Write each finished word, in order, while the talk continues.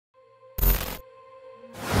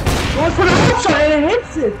Goes for the headshot and it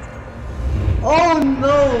hits it! Oh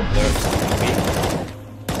no!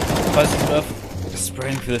 Buzzsmith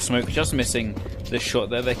spraying through the smoke, just missing the shot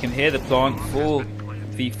there. They can hear the plant.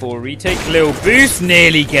 4v4 retake. Little boost,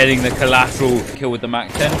 nearly getting the collateral kill with the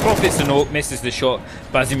Mac 10. Profits the Nork, misses the shot.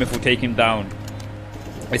 Bazimov will take him down.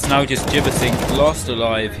 It's now just Jibbersink, lost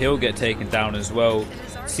alive. He'll get taken down as well.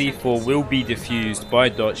 C4 will be defused by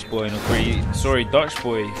Dutchboy.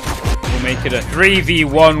 Dutchboy will make it a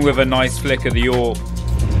 3v1 with a nice flick of the AWP.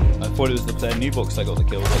 I thought it was the player Nubox that got the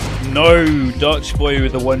kill. No, Dutchboy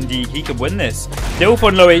with the 1D. He could win this. Dilf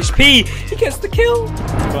on low HP. He gets the kill.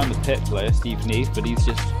 Around the pit player, Steve Neath, but he's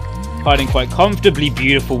just hiding quite comfortably.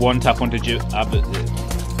 Beautiful one tap onto Jibbersink,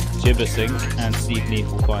 and Steve Neath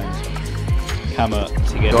will find Hammer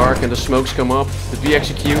to get dark and the smokes come up. Did we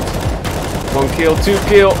execute? 1 kill, 2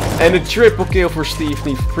 kill, and a triple kill for Steve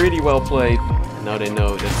Neath. Pretty well played. Now they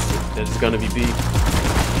know that's gonna be beat.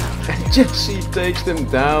 Jesse takes them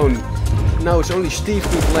down. Now it's only Steve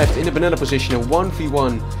Neath left in the banana position. A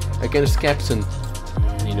 1v1 against Captain.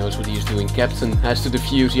 And he knows what he's doing. Captain has to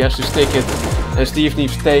defuse, he has to stick it. And Steve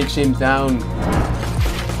Neath takes him down.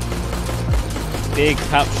 Big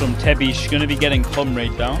taps from Tebish. Gonna be getting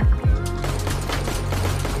Comrade down.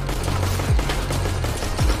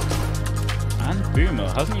 And Boomer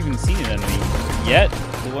hasn't even seen an enemy yet.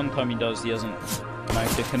 The one time he does, he hasn't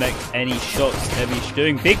managed to connect any shots. Tebish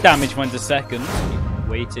doing big damage, went to second.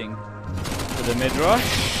 Waiting for the mid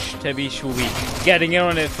rush. Tebish will be getting in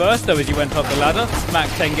on it first though as he went up the ladder. Mac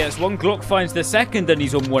 10 gets one, Glock finds the second and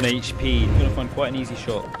he's on 1 HP. He's going to find quite an easy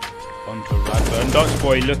shot onto Radburn.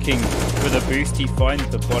 Dutchboy looking for the boost, he finds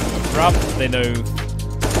the bottom of Rab. They know.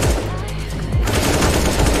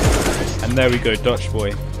 And there we go,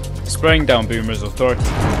 Dutchboy spraying down Boomer's Authority.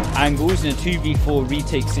 Angles in a 2v4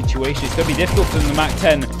 retake situation. It's going to be difficult for them. The Mac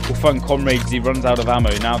 10 will find Comrades. He runs out of ammo.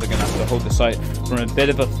 Now they're going to have to hold the site from a bit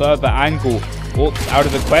of a further angle. Oops, out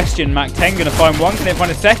of the question. Mac 10 going to find one. Can they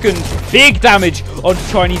find a second? Big damage onto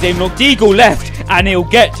Chinese aim lock. Deagle left, and he'll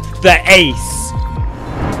get the ace.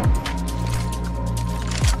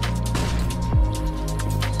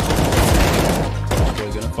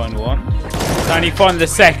 We're going to find one. Can he find the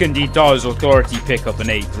second? He does. Authority pick up an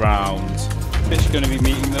 8th round. Fish going to be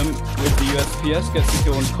meeting them with the USPS. Gets the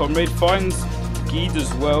kill on Comrade. Finds Geed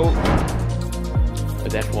as well.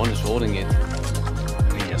 But that one is holding it.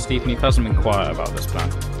 I mean, yeah, Steve Neath hasn't been quiet about this plan.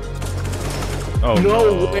 Oh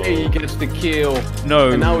no way he gets the kill.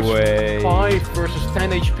 No and now way. It's 5 versus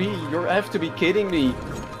 10 HP. You have to be kidding me.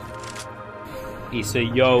 He's a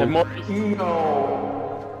yo. No.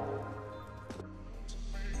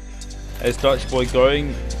 As Dutchboy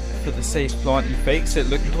going for the safe plant, he fakes it,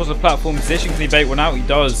 looking towards the platform position. Can he bait one out? He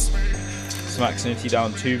does. Smacks Nitty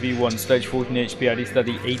down 2v1, Sledge 14 HP, Addy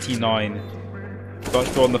Sladdy 89.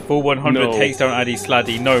 Dutchboy on the full 100, takes down Addy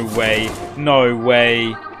Sladdy. No way, no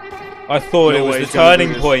way. I thought it was the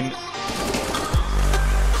turning point.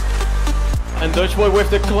 And Dutchboy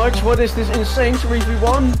with the clutch. What is this insane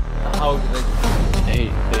 3v1? How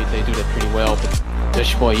they do that pretty well, but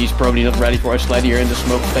Dutchboy, he's probably not ready for a slide here in the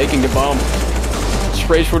smoke, faking the bomb.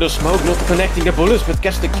 Sprays for the smoke, not connecting the bullets, but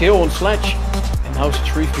gets the kill on Sledge. And now it's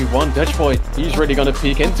 3v1. Dutchboy, he's really gonna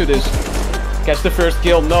peek into this. Gets the first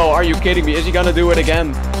kill. No, are you kidding me? Is he gonna do it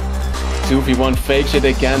again? 2v1 fakes it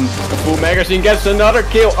again. The full magazine gets another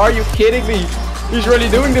kill. Are you kidding me? He's really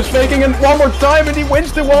doing this faking and one more time and he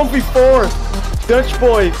wins the 1v4.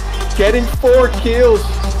 Dutchboy getting 4 kills.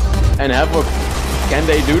 And Havoc, can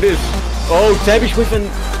they do this? Oh, Tabish with a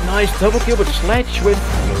nice double kill, but Sledge with...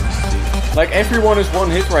 Like, everyone is one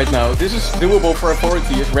hit right now. This is doable for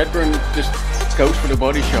Authority as Redburn just goes for the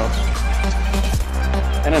body shots.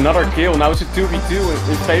 And another kill. Now it's a 2v2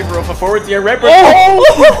 in favor of Authority and Redburn.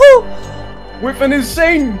 Oh! With an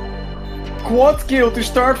insane quad kill to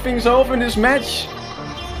start things off in this match.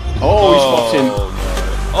 Oh, he spots him.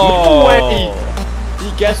 No way!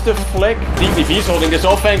 He gets the flag. DTV's holding this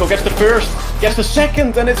off angle, gets the first, gets the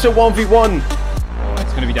second, and it's a 1v1. Oh,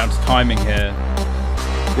 it's going to be down to timing here.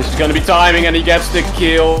 This is going to be timing, and he gets the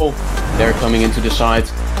kill. They're coming into the side.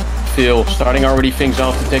 Phil starting already things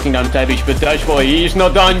off to taking down Tabish, but Dutchboy, he's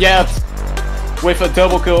not done yet. With a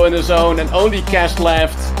double kill in the zone, and only Cast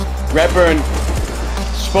left. Redburn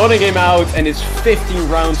spotting him out, and it's 15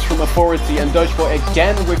 rounds from Authority, and Dutchboy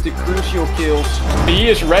again with the crucial kills. He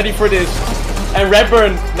is ready for this. And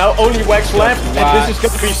Redburn, now only Wax left, and this is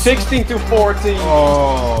going to be 16-14.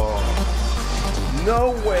 Oh.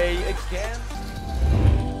 No way, again.